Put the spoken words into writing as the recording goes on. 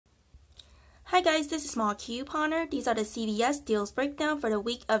Hi guys, this is Small Couponer. These are the CVS deals breakdown for the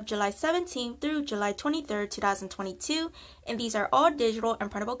week of July 17th through July 23rd, 2022, and these are all digital and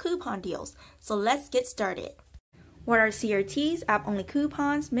printable coupon deals. So let's get started. What are CRTs, app-only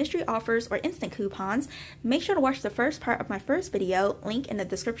coupons, mystery offers, or instant coupons? Make sure to watch the first part of my first video, link in the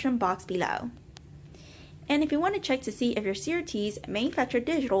description box below. And if you want to check to see if your CRTs, manufactured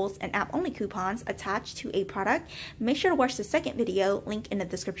digitals, and app-only coupons attached to a product, make sure to watch the second video, link in the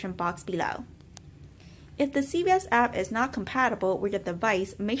description box below. If the CVS app is not compatible with your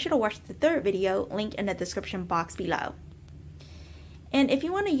device, make sure to watch the third video, link in the description box below. And if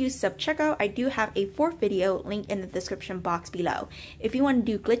you want to use self-checkout, I do have a fourth video, link in the description box below. If you want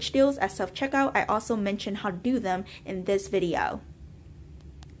to do glitch deals as self-checkout, I also mentioned how to do them in this video.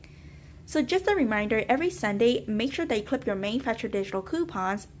 So just a reminder, every Sunday, make sure that you clip your manufactured digital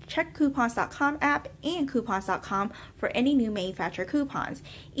coupons, check coupons.com app and coupons.com for any new manufactured coupons.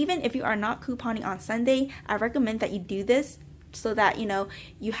 Even if you are not couponing on Sunday, I recommend that you do this so that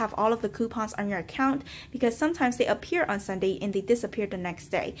you have all of the coupons on your account, because sometimes they appear on Sunday and they disappear the next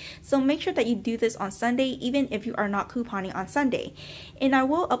day. So make sure that you do this on Sunday even if you are not couponing on Sunday. And I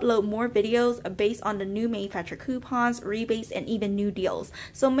will upload more videos based on the new manufactured coupons, rebates, and even new deals.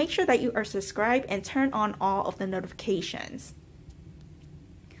 So make sure that you are subscribed and turn on all of the notifications.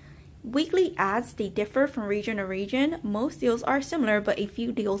 Weekly ads, they differ from region to region. Most deals are similar, but a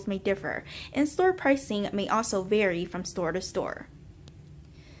few deals may differ. And store pricing may also vary from store to store.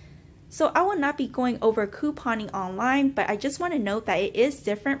 So I will not be going over couponing online, but I just want to note that it is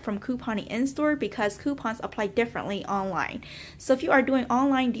different from couponing in store because coupons apply differently online. So if you are doing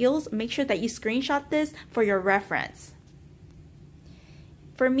online deals, make sure that you screenshot this for your reference.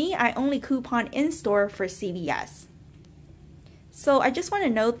 For me, I only coupon in store for CVS. So I just want to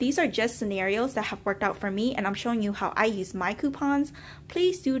note these are just scenarios that have worked out for me, and I'm showing you how I use my coupons.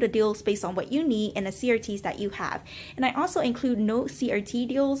 Please do the deals based on what you need and the CRTs that you have. And I also include no CRT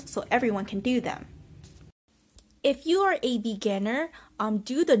deals so everyone can do them. If you are a beginner,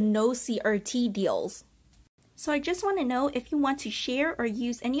 do the no CRT deals. So I just want to know if you want to share or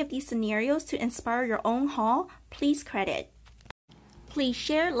use any of these scenarios to inspire your own haul, please credit. Please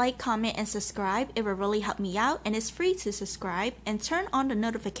share, like, comment, and subscribe. It will really help me out, and it's free to subscribe. And turn on the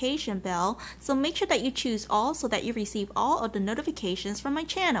notification bell, so make sure that you choose all so that you receive all of the notifications from my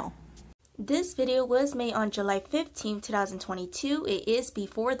channel. This video was made on July 15, 2022. It is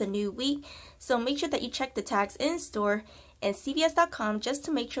before the new week, so make sure that you check the tags in store and CVS.com just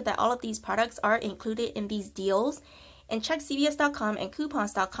to make sure that all of these products are included in these deals. And check CVS.com and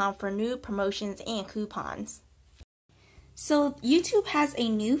coupons.com for new promotions and coupons. So YouTube has a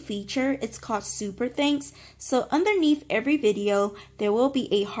new feature, it's called Super Thanks. So underneath every video, there will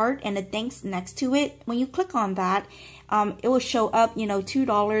be a heart and a thanks next to it. When you click on that, it will show up, $2,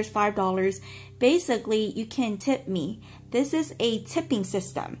 $5. Basically, you can tip me. This is a tipping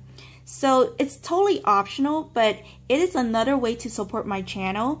system. So it's totally optional, but it is another way to support my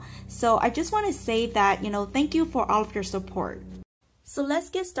channel. So I just want to say that, thank you for all of your support. So let's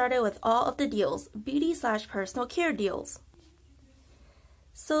get started with all of the deals, beauty/personal care deals.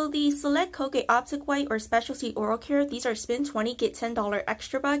 So the Select Colgate Optic White or Specialty Oral Care, these are spend $20, get $10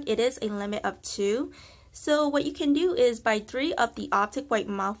 extra buck. It is a limit of 2. So what you can do is buy 3 of the Optic White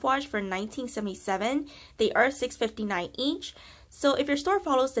mouthwash for $19.77. They are $6.59 each. So if your store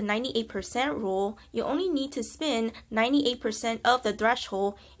follows the 98% rule, you only need to spend 98% of the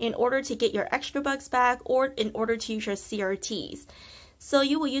threshold in order to get your extra bucks back or in order to use your CRTs. So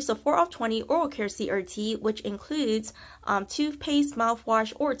you will use the 4 off 20 oral care CRT, which includes toothpaste,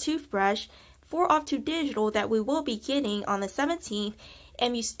 mouthwash, or toothbrush, 4 off 2 digital that we will be getting on the 17th.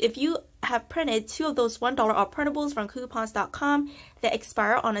 And if you have printed 2 of those $1 off printables from coupons.com that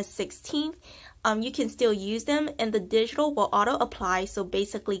expire on the 16th, you can still use them, and the digital will auto apply, so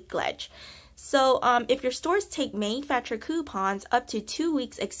basically glitch. So if your stores take manufactured coupons up to 2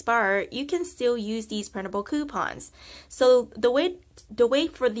 weeks expire, you can still use these printable coupons. So the way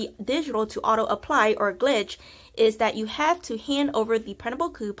for the digital to auto apply or glitch is that you have to hand over the printable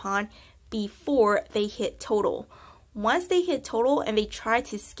coupon before they hit total. Once they hit total and they try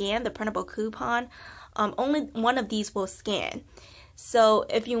to scan the printable coupon, only one of these will scan. So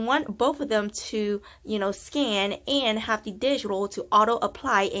if you want both of them to, scan and have the digital to auto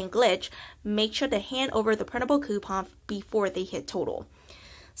apply and glitch, make sure to hand over the printable coupon before they hit total.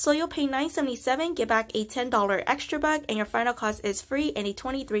 So you'll pay $9.77, get back a $10 extra buck, and your final cost is free and a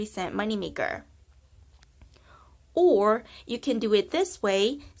 23-cent moneymaker. Or you can do it this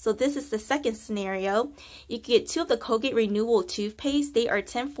way. So this is the second scenario. You get 2 of the Colgate Renewal toothpaste. They are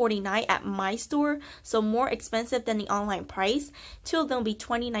 $10.49 at my store, so more expensive than the online price. 2 of them will be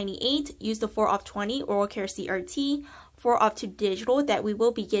 $20.98. Use the 4 off 20 oral care CRT, 4 off 2 digital that we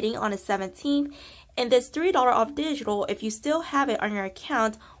will be getting on the 17th. And this $3 off digital, if you still have it on your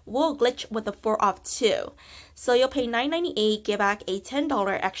account, will glitch with the 4 off 2. So you'll pay $9.98, get back a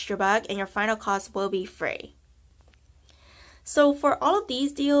 $10 extra buck, and your final cost will be free. So for all of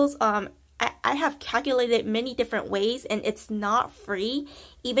these deals, I have calculated many different ways, and it's not free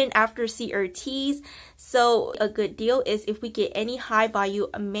even after CRTs. So a good deal is if we get any high value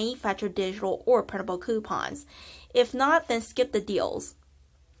manufactured digital or printable coupons. If not, then skip the deals.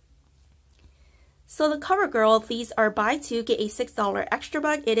 So the CoverGirl, these are buy 2, get a $6 extra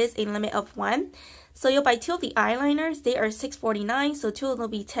buck. It is a limit of 1. So you'll buy 2 of the eyeliners. They are $6.49, so 2 of them will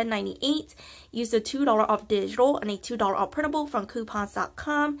be $10.98. Use the $2 off digital and a $2 off printable from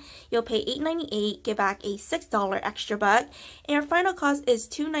coupons.com. You'll pay $8.98, get back a $6 extra buck, and your final cost is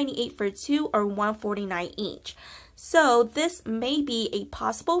 $2.98 for 2 or $1.49 each. So this may be a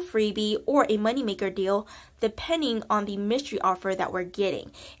possible freebie or a moneymaker deal depending on the mystery offer that we're getting.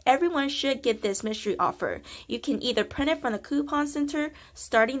 Everyone should get this mystery offer. You can either print it from the coupon center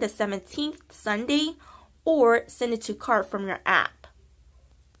starting the 17th Sunday or send it to cart from your app.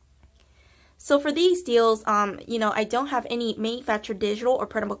 So for these deals, I don't have any manufactured digital or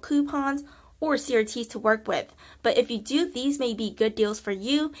printable coupons or CRTs to work with. But if you do, these may be good deals for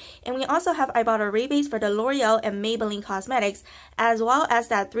you. And we also have Ibotta rebates for the L'Oreal and Maybelline Cosmetics, as well as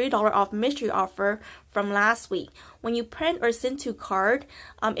that $3 off mystery offer from last week. When you print or send to card,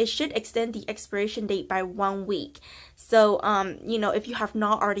 it should extend the expiration date by 1 week. So, if you have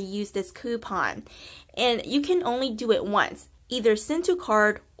not already used this coupon, and you can only do it once. Either send to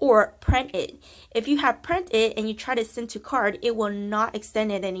card or print it. If you have print it and you try to send to card, it will not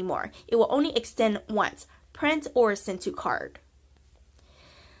extend it anymore. It will only extend once, print or send to card.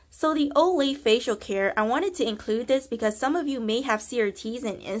 So the Olay facial care, I wanted to include this because some of you may have CRTs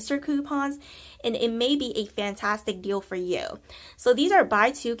and insert coupons, and it may be a fantastic deal for you. So these are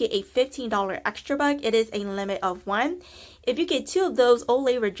buy 2, get a $15 extra buck. It is a limit of 1. If you get 2 of those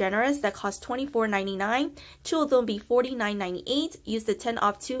Olay Regenerous that cost $24.99, 2 of them will be $49.98. Use the 10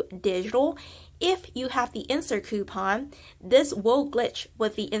 off 2 digital. If you have the insert coupon, this will glitch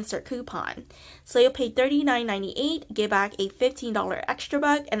with the insert coupon. So you'll pay $39.98, get back a $15 extra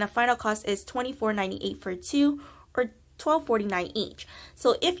buck, and the final cost is $24.98 for 2 or $12.49 each.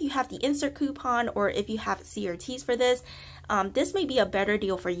 So if you have the insert coupon or if you have CRTs for this, this may be a better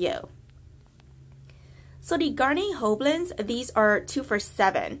deal for you. So the Garnier Hobelins, these are 2 for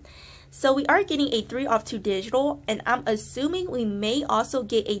 $7. So we are getting a 3 off 2 digital, and I'm assuming we may also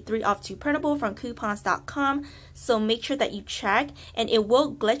get a 3 off 2 printable from coupons.com. So make sure that you check, and it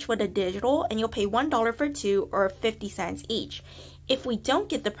will glitch with a digital, and you'll pay $1 for 2 or 50 cents each. If we don't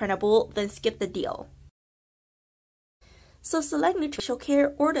get the printable, then skip the deal. So select Nutritional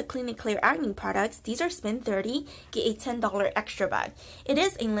Care or the Clean and Clear Acne products. These are spend $30, get a $10 extra buck. It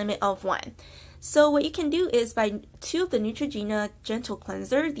is a limit of 1. So what you can do is buy 2 of the Neutrogena Gentle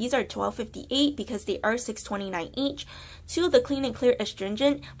Cleanser. These are $12.58 because they are $6.29 each. 2 of the Clean and Clear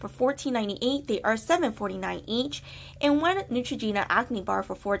Astringent for $14.98. They are $7.49 each. And 1 Neutrogena Acne Bar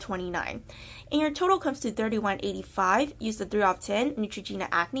for $4.29. And your total comes to $31.85. Use the 3 off 10 Neutrogena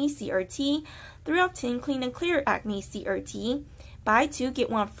Acne CRT, 3 off 10 Clean and Clear Acne CRT. Buy 2,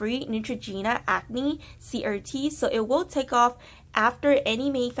 get 1 free Neutrogena Acne CRT. So it will take off after any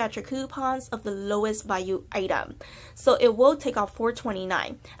manufacturer coupons of the lowest value item. So it will take off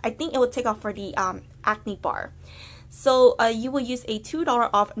 $4.29. I think it will take off for the acne bar. So you will use a $2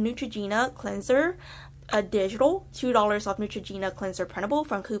 off Neutrogena cleanser digital, $2 off Neutrogena cleanser printable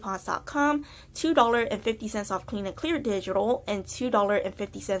from coupons.com, $2.50 off Clean and Clear digital, and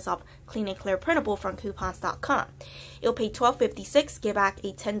 $2.50 off Clean and Clear printable from coupons.com. You'll pay $12.56, get back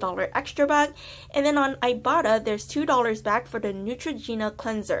a $10 extra buck, and then on Ibotta, there's $2 back for the Neutrogena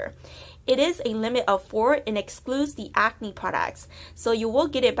cleanser. It is a limit of 4 and excludes the acne products, so you will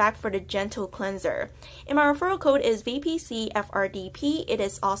get it back for the gentle cleanser. And my referral code is VPCFRDP. It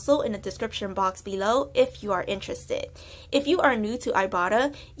is also in the description box below if you are interested. If you are new to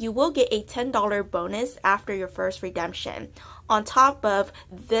Ibotta, you will get a $10 bonus after your first redemption on top of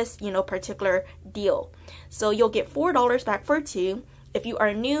this, particular deal. So you'll get $4 back for 2. If you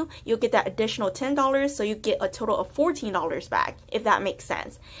are new, you'll get that additional $10, so you get a total of $14 back, if that makes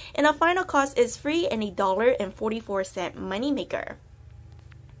sense. And the final cost is free and $1.44 moneymaker.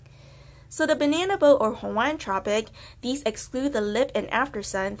 So the Banana Boat or Hawaiian Tropic, these exclude the lip and after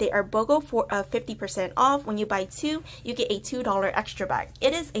sun. They are BOGO for 50% off. When you buy 2, you get a $2 extra bag.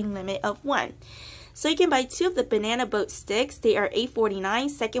 It is a limit of 1. So you can buy 2 of the Banana Boat sticks. They are $8.49.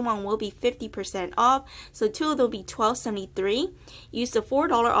 Second one will be 50% off. So 2 of them will be $12.73. Use the $4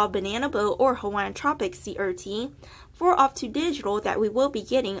 off Banana Boat or Hawaiian Tropic CRT. 4 off to digital that we will be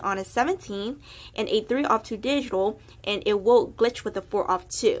getting on the 17th, and a 3 off to digital, and it will glitch with the 4 off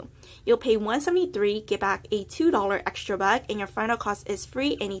too. You'll pay $173, get back a $2 extra bag, and your final cost is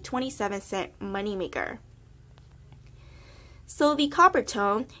free and a 27-cent moneymaker. So the copper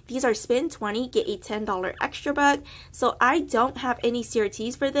tone, these are spend 20, get a $10 extra bag. So I don't have any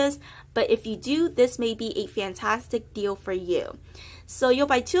CRTs for this, but if you do, this may be a fantastic deal for you. So you'll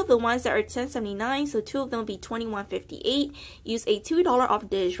buy 2 of the ones that are $10.79, so 2 of them will be $21.58. Use a $2 off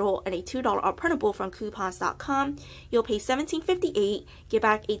digital and a $2 off printable from coupons.com. You'll pay $17.58, get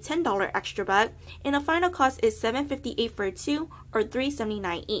back a $10 extra bag, and the final cost is $7.58 for 2 or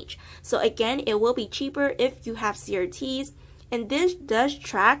 $3.79 each. So again, it will be cheaper if you have CRTs. And this does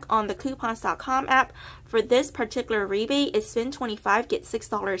track on the coupons.com app. For this particular rebate, it's spend 25, get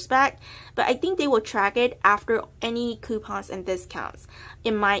 $6 back. But I think they will track it after any coupons and discounts,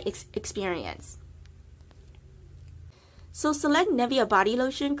 in my experience. So select Nivea body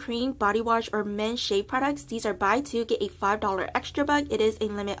lotion, cream, body wash, or men's shave products. These are buy 2, get a $5 extra bag. It is a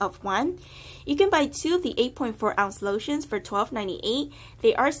limit of 1. You can buy 2 of the 8.4 ounce lotions for $12.98.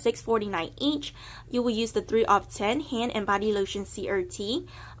 They are $6.49 each. You will use the 3 off 10 hand and body lotion CRT.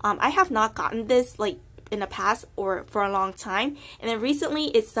 I have not gotten this in the past or for a long time, and then recently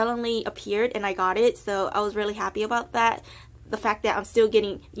it suddenly appeared and I got it, so I was really happy about that. The fact that I'm still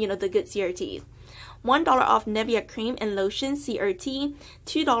getting, the good CRTs. $1 off Nivea cream and lotion CRT,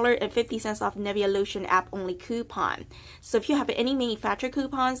 $2.50 off Nivea lotion app only coupon. So if you have any manufacturer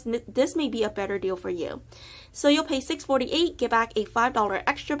coupons, this may be a better deal for you. So you'll pay $6.48, get back a $5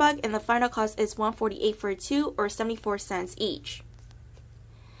 extra bag, and the final cost is $1.48 for 2 or 74 cents each.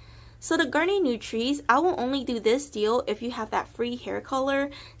 So the Garnier Nutrice, I will only do this deal if you have that free hair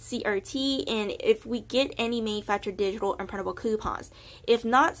color CRT and if we get any manufacturer digital and printable coupons. If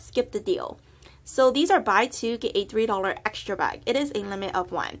not, skip the deal. So these are buy 2, get a $3 extra bag. It is a limit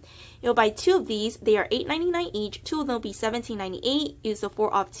of 1. You'll buy 2 of these. They are $8.99 each. 2 of them will be $17.98. Use the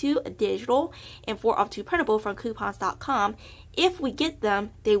 4 off 2 digital and 4 off 2 printable from coupons.com. If we get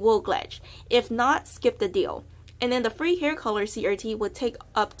them, they will glitch. If not, skip the deal. And then the free hair color CRT would take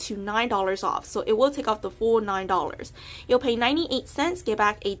up to $9 off. So it will take off the full $9. You'll pay 98 cents, get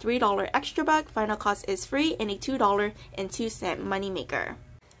back a $3 extra bag. Final cost is free and a $2.02 moneymaker.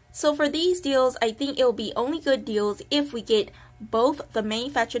 So for these deals, I think it will be only good deals if we get both the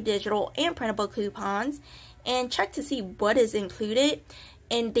manufacturer digital and printable coupons, and check to see what is included.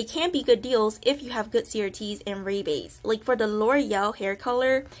 And they can be good deals if you have good CRTs and rebates. Like for the L'Oreal hair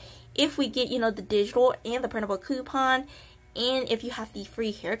color, if we get, the digital and the printable coupon, and if you have the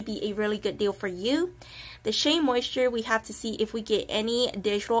free hair, it could be a really good deal for you. The Shea Moisture, we have to see if we get any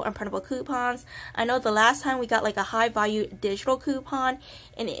digital and printable coupons. I know the last time we got a high value digital coupon,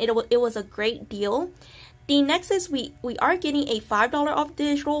 and it was a great deal. The next is we are getting a $5 off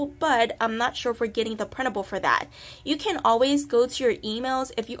digital, but I'm not sure if we're getting the printable for that. You can always go to your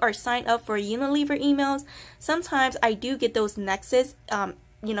emails if you are signed up for Unilever emails. Sometimes I do get those Nexus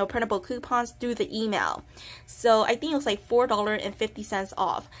printable coupons through the email. So I think it was $4.50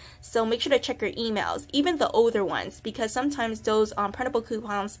 off. So make sure to check your emails, even the older ones, because sometimes those printable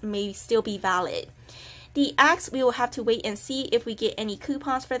coupons may still be valid. The Axe, we will have to wait and see if we get any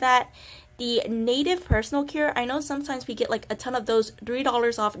coupons for that. The Native Personal Care, I know sometimes we get a ton of those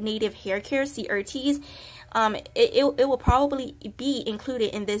 $3 off Native Hair Care CRTs. It will probably be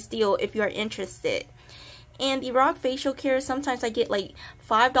included in this deal if you are interested. And the Rock Facial Care, sometimes I get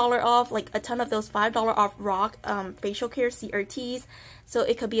 $5 off, a ton of those $5 off Rock Facial Care CRTs, so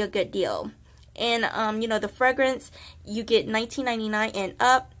it could be a good deal. And the fragrance, you get $19.99 and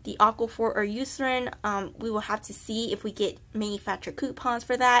up. The Aquaphor or Eucerin, we will have to see if we get manufacturer coupons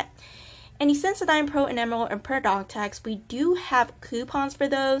for that. And the Sensodyne Pro Enamel and Periodontics, we do have coupons for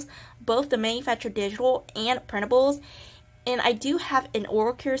those, both the manufacturer digital and printables. And I do have an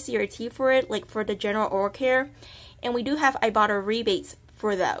oral care CRT for it, for the general oral care. And we do have Ibotta rebates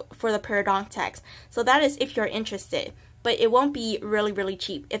for the periodontics. So that is if you're interested. But it won't be really, really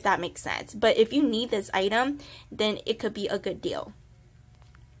cheap, if that makes sense. But if you need this item, then it could be a good deal.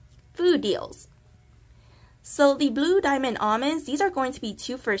 Food deals. So the blue diamond almonds, these are going to be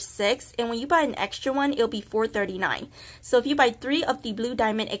 2 for $6, and when you buy an extra one, it'll be $4.39. So if you buy 3 of the blue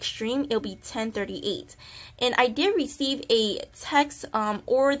diamond extreme, it'll be $10.38. And I did receive a text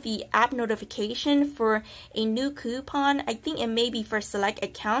or the app notification for a new coupon. I think it may be for select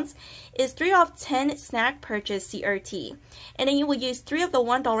accounts. It's 3 off 10 snack purchase CRT. And then you will use 3 of the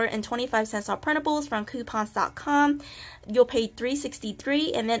 $1.25 off printables from coupons.com. You'll pay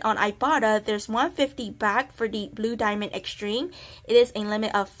 $3.63, and then on Ibotta, there's $150 back for the blue diamond extreme. It is a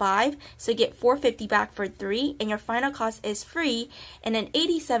limit of 5, so you get $4.50 back for 3, and your final cost is free and an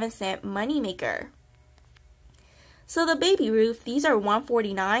 87-cent moneymaker. So the baby Ruth, these are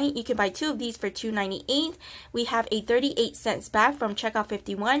 $1.49. You can buy 2 of these for $2.98. We have a 38 cents back from checkout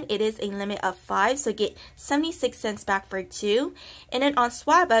 51. It is a limit of 5, so get 76 cents back for 2. And then on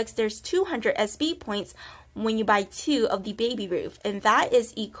Swagbucks, there's 200 SB points when you buy 2 of the baby Ruth, and that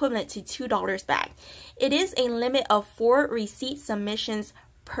is equivalent to $2 back. It is a limit of 4 receipt submissions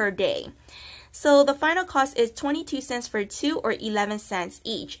per day. So the final cost is 22 cents for 2 or 11 cents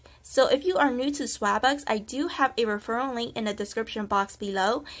each. So if you are new to Swagbucks, I do have a referral link in the description box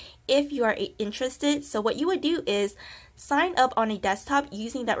below if you are interested. So what you would do is sign up on a desktop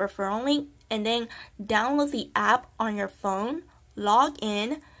using that referral link, and then download the app on your phone, log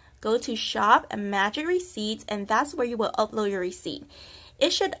in, go to shop and magic receipts, and that's where you will upload your receipt.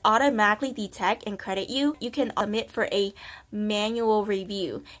 It should automatically detect and credit you. You can submit for a manual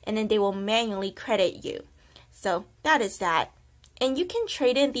review, and then they will manually credit you. So that is that. And you can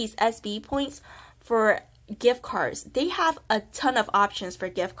trade in these SB points for gift cards. They have a ton of options for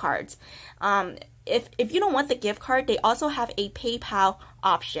gift cards. If you don't want the gift card, they also have a PayPal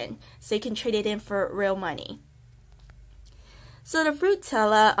option, so you can trade it in for real money. So the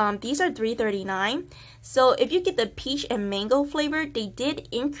Fruitella, these are $3.39. So if you get the peach and mango flavor, they did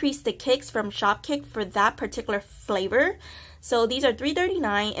increase the kicks from Shopkick for that particular flavor. So these are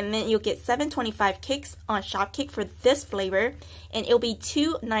 $3.39, and then you'll get $7.25 kicks on Shopkick for this flavor, and it'll be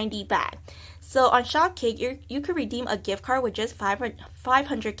 $2.90 back. So on Shopkick, you could redeem a gift card with just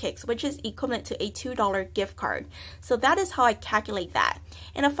 500 kicks, which is equivalent to a $2 gift card. So that is how I calculate that.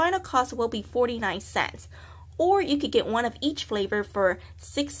 And the final cost will be 49 cents. Or you could get one of each flavor for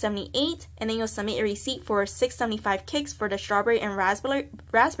 $6.78, and then you'll submit a receipt for $6.75 kicks for the strawberry and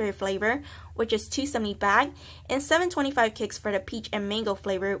raspberry flavor, which is $2.70 back, and $7.25 kicks for the peach and mango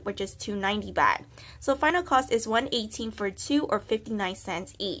flavor, which is $2.90 back. So final cost is $1.18 for 2 or 59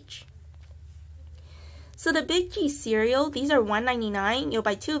 cents each. So the Big G cereal, these are $1.99. You'll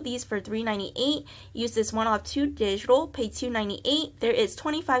buy 2 of these for $3.98. Use this 1 off 2 digital, pay $2.98. There is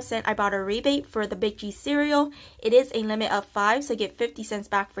 25-cent Ibotta rebate for the Big G cereal. It is a limit of 5, so get 50 cents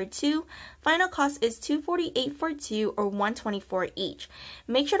back for 2. Final cost is $2.48 for 2 or $1.24 each.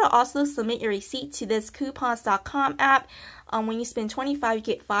 Make sure to also submit your receipt to this coupons.com app. When you spend $25, you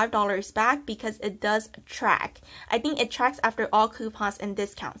get $5 back because it does track. I think it tracks after all coupons and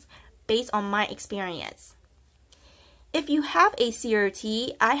discounts, based on my experience. If you have a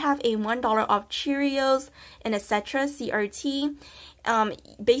CRT, I have a $1 off Cheerios and etc. CRT.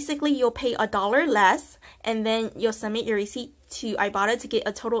 Basically, you'll pay $1 less, and then you'll submit your receipt to Ibotta to get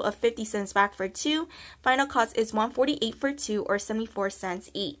a total of 50 cents back for 2. Final cost is $1.48 for 2 or 74 cents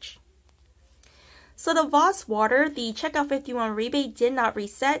each. So the Voss water, the checkout 51 rebate did not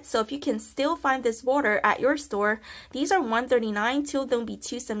reset, so if you can still find this water at your store, these are $1.39, 2 of them will be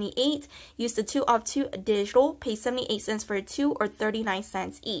 $2.78. Use the 2 off 2 digital, pay 78 cents for 2 or 39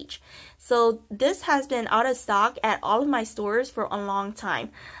 cents each. So this has been out of stock at all of my stores for a long time.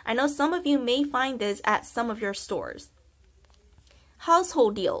 I know some of you may find this at some of your stores.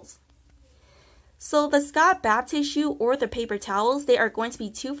 Household deals. So the Scott bath tissue or the paper towels, they are going to be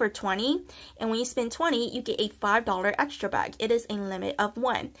 2 for $20. And when you spend $20, you get a $5 extra bag. It is a limit of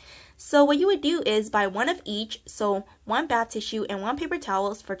 1. So what you would do is buy 1 of each. So 1 bath tissue and 1 paper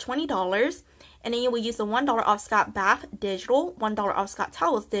towels for $20. And then you will use the $1 off Scott bath digital, $1 off Scott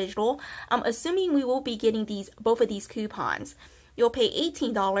towels digital. I'm assuming we will be getting both of these coupons. You'll pay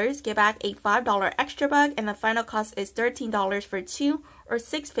 $18, get back a $5 extra bag, and the final cost is $13 for 2 or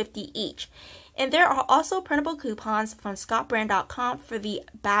 $6.50 each. And there are also printable coupons from scottbrand.com for the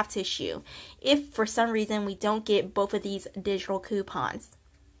bath tissue, if for some reason we don't get both of these digital coupons.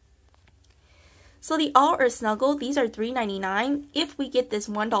 So the All or Snuggle, these are $3.99. If we get this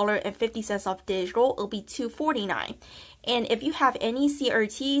 $1.50 off digital, it'll be $2.49. And if you have any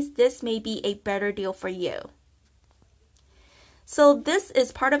CRTs, this may be a better deal for you. So this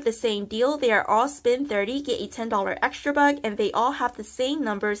is part of the same deal. They are all spend 30, get a $10 extra buck, and they all have the same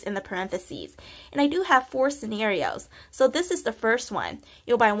numbers in the parentheses. And I do have 4 scenarios. So this is the first one.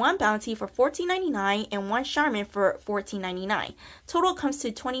 You'll buy 1 Bounty for $14.99 and 1 Charmin for $14.99. Total comes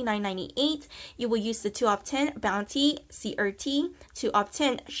to $29.98. You will use the 2 off 10 Bounty CRT, 2 off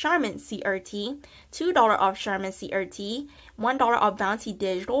 10 Charmin CRT, $2 off Charmin CRT, $1 off Bounty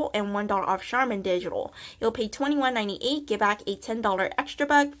Digital, and $1 off Charmin Digital. You'll pay $21.98, get back a $10 extra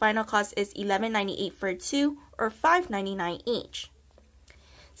buck. Final cost is $11.98 for 2 or $5.99 each.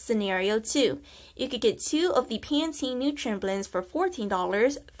 Scenario 2. You could get 2 of the Pantene Nutrient Blends for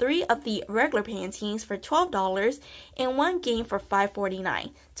 $14, 3 of the regular Pantenes for $12, and 1 game for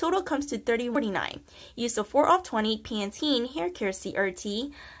 $5.49. Total comes to $30.49. Use the 4 off 20 Pantene Hair Care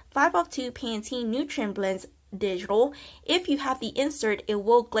CRT, 5 off 2 Pantene Nutrient Blends Digital. If you have the insert, it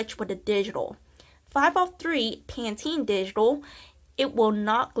will glitch with the digital. 5 off 3 Pantene Digital, it will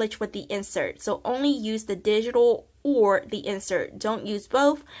not glitch with the insert. So only use the digital or the insert. Don't use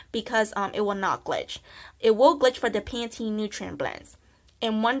both because it will not glitch. It will glitch for the Pantene Nutrient Blends.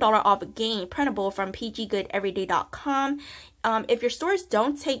 And $1 off Gain printable from pggoodeveryday.com. If your stores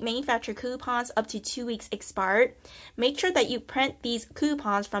don't take manufacturer coupons up to 2 weeks expired, make sure that you print these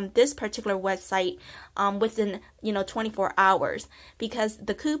coupons from this particular website within 24 hours, because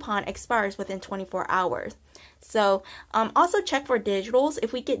the coupon expires within 24 hours. So also check for digitals.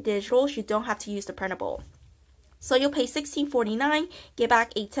 If we get digitals, you don't have to use the printable. So you'll pay $16.49, get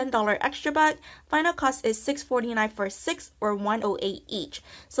back a $10 extra buck. Final cost is $6.49 for 6 or $108 each.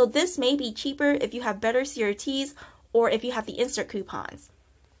 So this may be cheaper if you have better CRTs or if you have the insert coupons.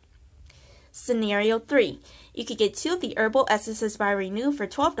 Scenario 3. You could get 2 of the Herbal Essences by Renew for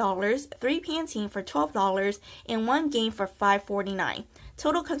 $12, 3 Pantene for $12, and 1 Gain for $5.49.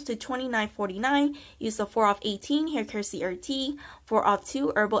 Total comes to $29.49. Use the 4 off 18 Hair Care CRT, 4 off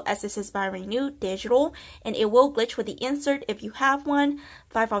 2 Herbal Essences by Renew Digital, and it will glitch with the insert if you have one,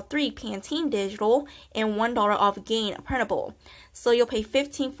 5 off 3 Pantene Digital, and $1 off Gain printable. So you'll pay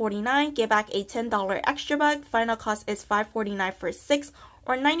 $15.49, get back a $10 extra buck. Final cost is $5.49 for 6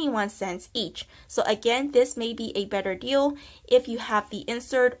 or 91 cents each. So again, this may be a better deal if you have the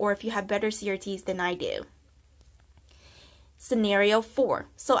insert or if you have better CRTs than I do. Scenario 4.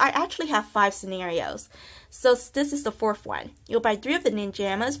 So I actually have 5 scenarios. So this is the 4th one. You'll buy 3 of the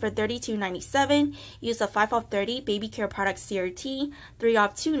Ninjamas for $32.97. Use a 5 off 30 Baby Care Products CRT, 3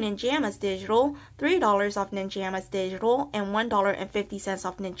 off 2 Ninjamas Digital, $3 off Ninjamas Digital, and $1.50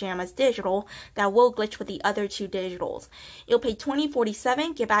 off Ninjamas Digital. That will glitch with the other 2 digitals. You'll pay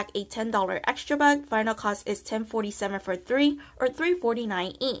 $20.47, get back a $10 extra buck. Final cost is $10.47 for 3 or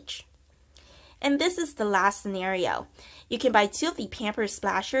 $3.49 each. And this is the last scenario. You can buy 2 of the Pampers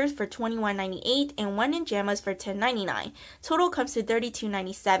Splashers for $21.98 and 1 Ninjamas for $10.99. Total comes to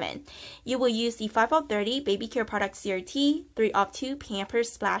 $32.97. You will use the 5 off 30 Baby Care Products CRT, 3 off 2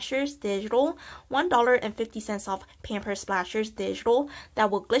 Pampers Splashers Digital, $1.50 off Pampers Splashers Digital. That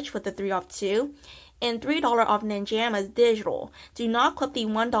will glitch with the 3 off 2. And $3 off Ninjamas Digital. Do not clip the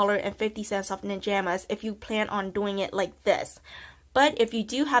 $1.50 off Ninjamas if you plan on doing it like this. But if you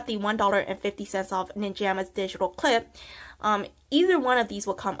do have the $1.50 off Ninjamas Digital clip, either one of these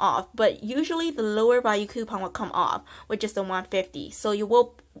will come off. But usually the lower value coupon will come off, which is the $1.50. So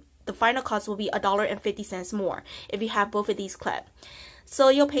the final cost will be $1.50 more if you have both of these clipped. So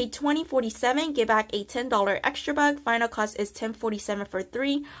you'll pay $20.47, get back a $10 extra buck. Final cost is $10.47 for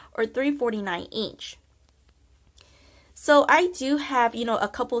 3 or $3.49 each. So I do have, a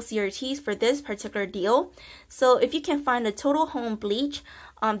couple CRTs for this particular deal. So if you can find the Total Home Bleach,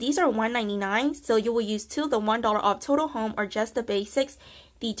 these are $1.99. So you will use 2 of the $1 off Total Home or Just the Basics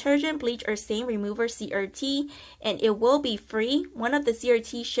Detergent Bleach or Stain Remover CRT, and it will be free. One of the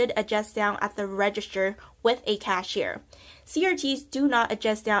CRTs should adjust down at the register with a cashier. CRTs do not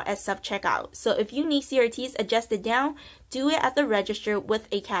adjust down at self-checkout. So if you need CRTs adjusted down, do it at the register with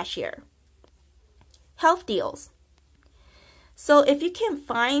a cashier. Health deals. So if you can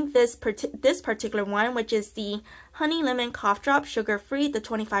find this particular one, which is the Honey Lemon Cough Drop Sugar Free, the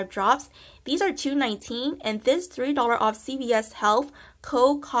 25 drops, these are $2.19, and this $3 off CVS Health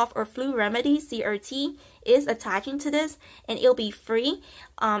Cold, Cough, or Flu Remedy CRT is attaching to this, and it'll be free.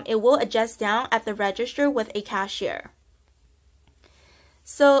 It will adjust down at the register with a cashier.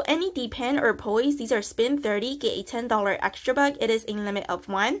 So any depend or poise, these are spend 30, get a $10 extra buck. It is a limit of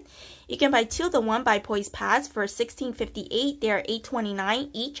 1. You can buy 2 of the 1 by poise pads for $16.58. They are $8.29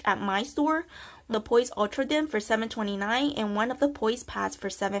 each at my store. The Poise Ultra Dim for $7.29 and 1 of the Poise pads for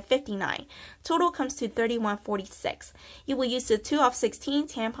 $7.59. Total comes to $31.46. You will use the 2 of 16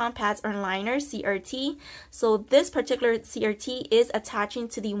 tampon pads or liners CRT. So this particular CRT is attaching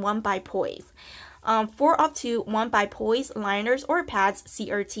to the 1 by Poise. 4 of 2 1 by Poise liners or pads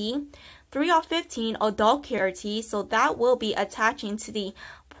CRT. 3 of 15 adult CRT. So that will be attaching to the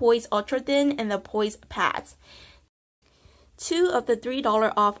Poise Ultra Thin and the Poise pads. 2 of the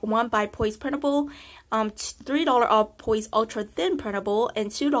 $3 off 1 by Poise printable, $3 off Poise Ultra Thin printable, and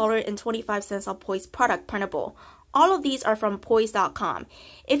 $2.25 off Poise product printable. All of these are from poise.com.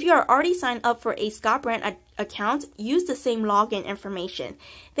 If you are already signed up for a Scott brand account, use the same login information.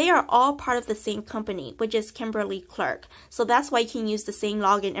 They are all part of the same company, which is Kimberly-Clark. So that's why you can use the same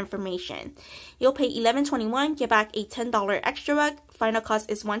login information. You'll pay $11.21, get back a $10 extra buck. Final cost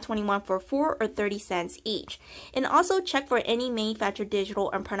is $1.21 for 4 or 30 cents each. And also check for any manufactured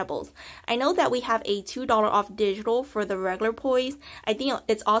digital and printables. I know that we have a $2 off digital for the regular Poise. I think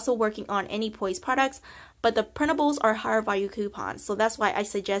it's also working on any Poise products. But the printables are higher value coupons, so that's why I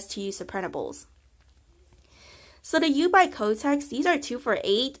suggest to use the printables. So the U by Kotex, these are 2 for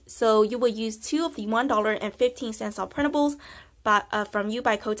 $8, so you will use 2 of the $1.15 off printables from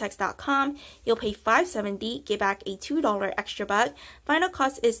ubuykotex.com. You'll pay $5.70, get back a $2 extra buck. Final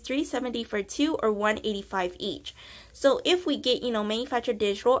cost is $3.70 for 2 or $1.85 each. So if we get, manufactured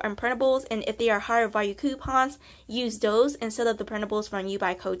digital and printables, and if they are higher value coupons, use those instead of the printables from U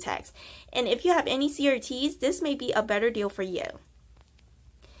by Kotex. And if you have any CRTs, this may be a better deal for you.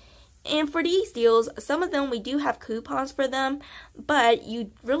 And for these deals, some of them we do have coupons for them, but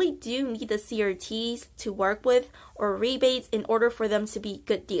you really do need the CRTs to work with or rebates in order for them to be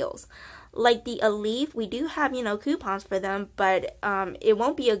good deals. Like the Aleve, we do have, coupons for them, but it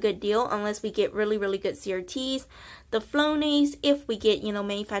won't be a good deal unless we get really, really good CRTs. The Flonase, if we get,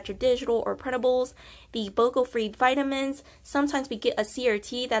 manufactured digital or printables. The BOGO-free vitamins, sometimes we get a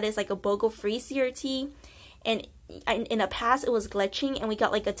CRT that is like a BOGO-free CRT. And in the past, it was glitching, and we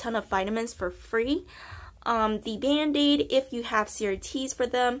got like a ton of vitamins for free. The Band-Aid, if you have CRTs for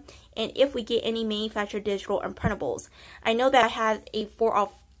them, and if we get any manufactured digital and printables. I know that I had a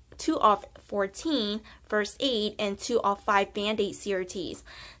 2 off 14 first aid and 2 off 5 Band-Aid CRTs.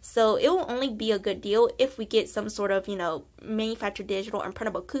 So it will only be a good deal if we get some sort of, manufactured digital and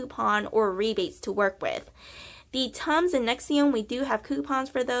printable coupon or rebates to work with. The Tums and Nexium, we do have coupons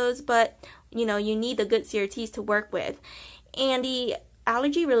for those, but you need the good CRTs to work with. And the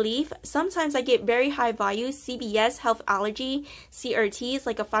allergy relief, sometimes I get very high value CVS health allergy CRTs,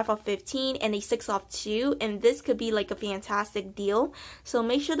 like a 5 off 15 and a 6 off 2, and this could be like a fantastic deal, so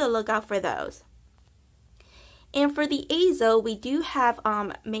make sure to look out for those. And for the Azo, we do have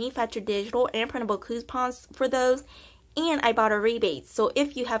manufactured digital and printable coupons for those, and I bought a rebate, so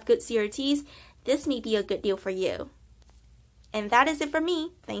if you have good CRTs, this may be a good deal for you. And that is it for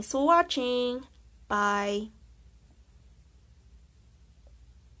me. Thanks for watching. Bye.